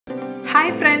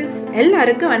Hi friends,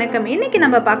 எல்லாருக்கும் வணக்கம். இன்றைக்கி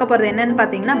நம்ம பார்க்க போகிறது என்னென்னு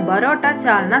பார்த்தீங்கன்னா, பரோட்டா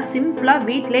சால்னா சிம்பிளாக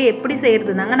வீட்டிலே எப்படி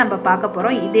செய்கிறது தாங்க நம்ம பார்க்க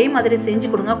போகிறோம். இதே மாதிரி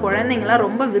செஞ்சு கொடுங்க, குழந்தைங்களாம்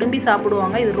ரொம்ப விரும்பி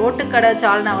சாப்பிடுவாங்க. இது ரோட்டு கடை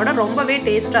சால்னாவோட ரொம்பவே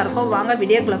டேஸ்ட்டாக இருக்கும். வாங்க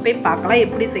வீடியோக்குள்ளே போய் பார்க்கலாம்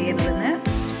எப்படி செய்கிறதுன்னு.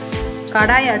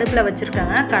 கடாய் அடுப்பில்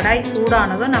வச்சுருக்காங்க. கடாய்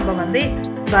சூடானதும் நம்ம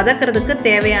வதக்கிறதுக்கு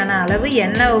தேவையான அளவு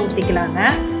எண்ணெய் ஊற்றிக்கலாங்க.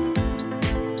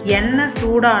 எண்ணெய்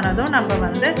சூடானதும்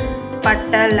நம்ம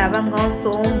பட்டை, லவங்கம்,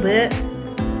 சோம்பு,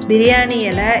 பிரியாணி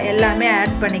இலை எல்லாமே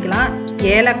ஆட் பண்ணிக்கலாம்.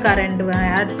 ஏலக்காய் 2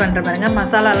 ஆட் பண்ணுற பாருங்க.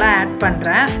 மசாலாலாம் ஆட்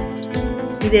பண்ணுறேன்.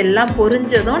 இது எல்லாம்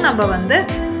பொரிஞ்சதும் நம்ம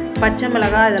பச்சை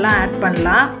மிளகாய் இதெல்லாம் ஆட்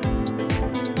பண்ணலாம்.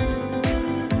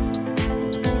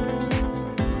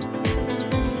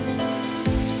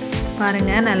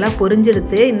 பாருங்கள், நல்லா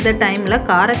பொரிஞ்சிடுது. இந்த டைமில்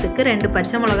காரத்துக்கு 2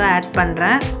 பச்சை மிளகாய் ஆட்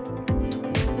பண்ணுறேன்.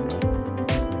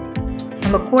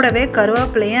 நம்ம கூடவே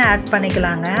கருவேப்பிலையும் ஆட்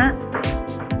பண்ணிக்கலாங்க.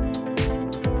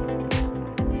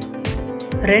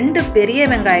 2 பெரிய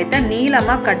வெங்காயத்தை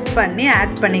நீளமாக கட் பண்ணி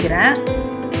ஆட் பண்ணிக்கிறேன்.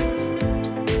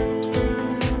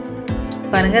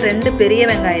 பாருங்கள், 2 பெரிய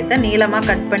வெங்காயத்தை நீளமாக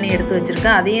கட் பண்ணி எடுத்து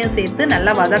வச்சுருக்கேன். அதையும் சேர்த்து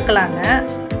நல்லா வதக்கலாங்க.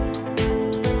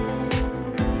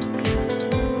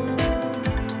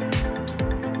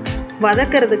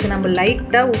 வதக்கிறதுக்கு நம்ம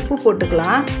லைட்டாக உப்பு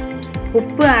போட்டுக்கலாம்.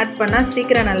 உப்பு ஆட் பண்ணால்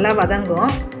சீக்கிரம் நல்லா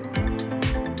வதங்கும்.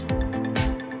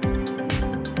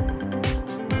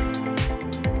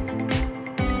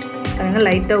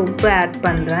 லைட்டாக உப்பு ஆட்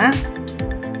பண்ணுறேன்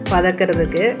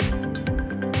வதக்கிறதுக்கு.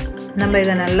 நம்ம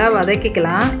இதை நல்லா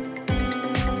வதக்கிக்கலாம்.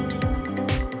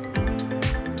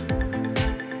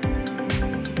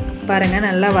 பாருங்கள்,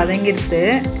 நல்லா வதங்கிடுது.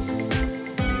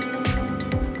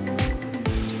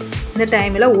 இந்த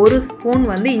டைமில் 1 ஸ்பூன்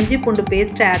இஞ்சி பூண்டு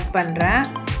பேஸ்ட் ஆட் பண்ணுறேன்.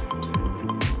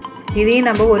 இதையும்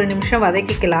நம்ம 1 நிமிஷம்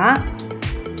வதக்கிக்கலாம்.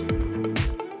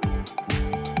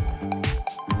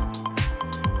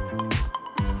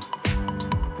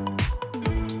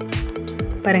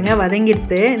 பாருங்கள்,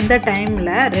 வதங்கிடுது. இந்த டைமில்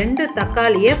 2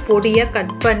 தக்காளியை பொடியாக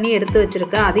கட் பண்ணி எடுத்து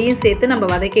வச்சுருக்கேன். அதையும் சேர்த்து நம்ம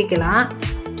வதக்கிக்கலாம்.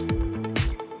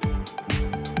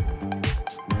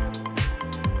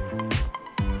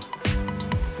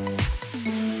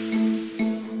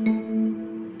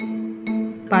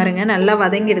 பாருங்கள், நல்லா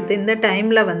வதங்கிடுது. இந்த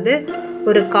டைமில்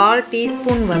ஒரு 1/4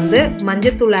 டீஸ்பூன்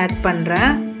மஞ்சத்தூள் ஆட்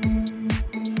பண்ணுறேன்.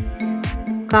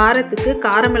 காரத்துக்கு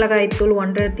கார மிளகாய் தூள்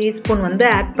 1/2 டீஸ்பூன்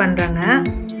ஆட் பண்ணுறேங்க.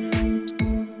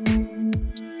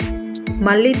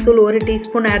 மல்லித்தூள் 1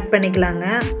 டீஸ்பூன் ஆட் பண்ணிக்கலாங்க.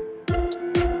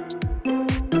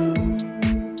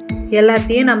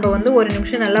 எல்லாத்தையும் நம்ம 1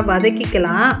 நிமிஷம் நல்லா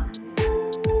வதக்கிக்கலாம்.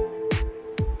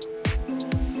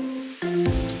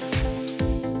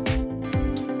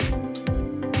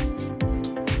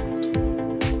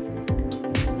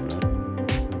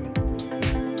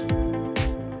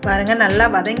 பாருங்கள், நல்லா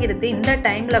வதங்கிடுது. இந்த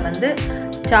டைமில்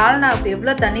சால்னாவுக்கு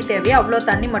எவ்வளோ தண்ணி தேவையோ அவ்வளோ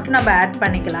தண்ணி மட்டும் நம்ம ஆட்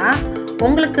பண்ணிக்கலாம்.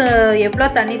 உங்களுக்கு எவ்வளோ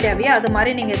தண்ணி தேவையோ அது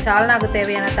மாதிரி நீங்கள் சால்னாவுக்கு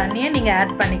தேவையான தண்ணியை நீங்கள்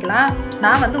ஆட் பண்ணிக்கலாம்.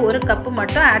 நான் 1 கப்பு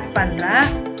மட்டும் ஆட் பண்ணுறேன்.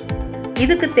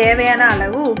 இதுக்கு தேவையான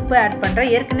அளவு உப்பு ஆட் பண்ணுறேன்.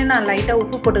 ஏற்கனவே நான் லைட்டாக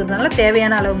உப்பு போட்டுக்கிறதுனால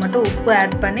தேவையான அளவு மட்டும் உப்பு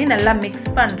ஆட் பண்ணி நல்லா மிக்ஸ்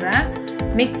பண்ணுறேன்.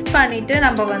 மிக்ஸ் பண்ணிவிட்டு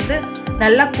நம்ம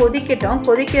நல்லா கொதிக்கட்டும்.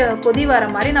 கொதி வர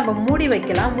மாதிரி நம்ம மூடி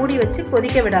வைக்கலாம். மூடி வச்சு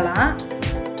கொதிக்க விடலாம்.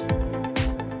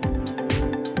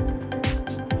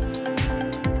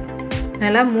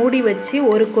 நல்லா மூடி வச்சு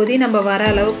ஒரு கொதி நம்ம வர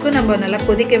அளவுக்கு நம்ம நல்லா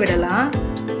கொதிக்க விடலாம்.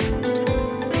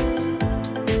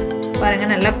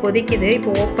 பாருங்கள், நல்லா கொதிக்குது.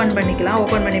 இப்போ ஓப்பன் பண்ணிக்கலாம்.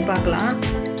 ஓப்பன் பண்ணி பார்க்கலாம்.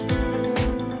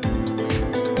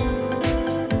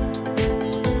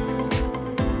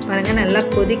 பாருங்கள், நல்லா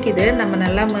கொதிக்குது. நம்ம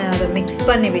நல்லா அதை மிக்ஸ்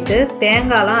பண்ணிவிட்டு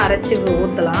தேங்காய்லாம் அரைச்சி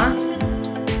ஊற்றலாம்.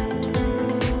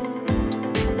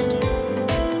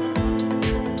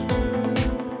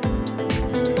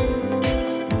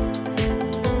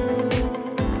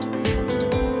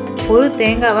 ஒரு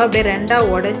தேங்காவை அப்படியே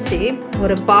 2ஆக உடைச்சி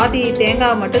ஒரு பாதி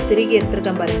தேங்காவை மட்டும் திருகி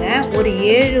எடுத்துருக்கேன். பாருங்கள், ஒரு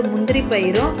 7 முந்திரி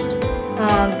பயிரும்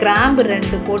கிராம்பு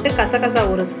 2 போட்டு கசகசா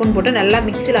 1 ஸ்பூன் போட்டு நல்லா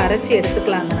மிக்சியில் அரைச்சி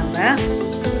எடுத்துக்கலாங்க. நம்ம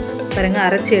பாருங்கள்,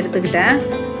 அரைச்சி எடுத்துக்கிட்டேன்.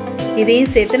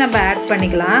 இதையும் சேர்த்து நம்ம ஆட்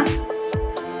பண்ணிக்கலாம்.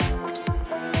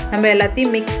 நம்ம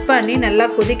எல்லாத்தையும் மிக்ஸ் பண்ணி நல்லா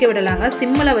கொதிக்க விடலாங்க.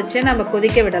 சிம்மில் வச்சு நம்ம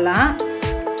கொதிக்க விடலாம்.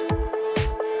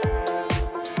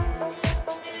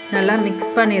 நல்லா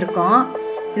மிக்ஸ் பண்ணியிருக்கோம்.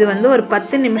 இது ஒரு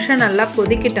 10 நிமிஷம் நல்லா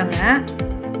கொதிக்கிட்டோங்க.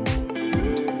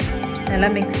 நல்லா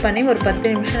மிக்ஸ் பண்ணி ஒரு 10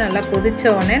 நிமிஷம் நல்லா கொதித்த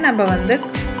உடனே நம்ம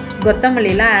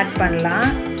கொத்தமல்லிலாம் ஆட் பண்ணலாம்.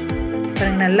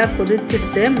 பாருங்கள், நல்லா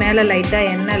கொதிச்சுட்டு மேலே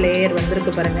லைட்டாக எண்ணெய் லேயர்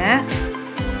வந்திருக்கு பாருங்கள்.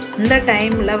 இந்த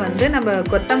டைமில் நம்ம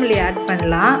கொத்தமல்லி ஆட்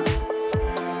பண்ணலாம்.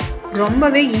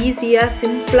 ரொம்பவே ஈஸியாக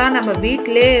சிம்பிளாக நம்ம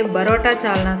வீட்டிலே பரோட்டா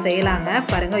சால்னா செய்யலாங்க.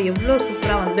 பாருங்கள், எவ்வளோ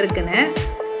சூப்பராக வந்திருக்குன்னு.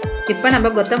 இப்போ நம்ம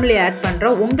கொத்தமல்லி ஆட்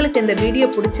பண்ணுறோம். உங்களுக்கு இந்த வீடியோ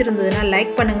பிடிச்சிருந்ததுன்னா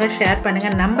லைக் பண்ணுங்கள், ஷேர்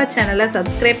பண்ணுங்கள். நம்ம சேனலை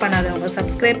சப்ஸ்கிரைப் பண்ணாதவங்க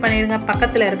சப்ஸ்கிரைப் பண்ணிடுங்க.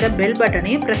 பக்கத்தில் இருக்க பெல்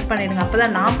பட்டனையும் ப்ரெஸ் பண்ணிடுங்க. அப்போ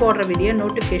தான் நான் போடுற வீடியோ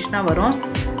நோட்டிஃபிகேஷனாக வரும்.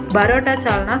 பரோட்டா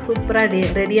சால்னா சூப்பராக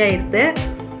ரெடி ஆகிடுது.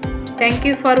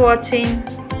 தேங்க்யூ ஃபார் வாட்சிங்.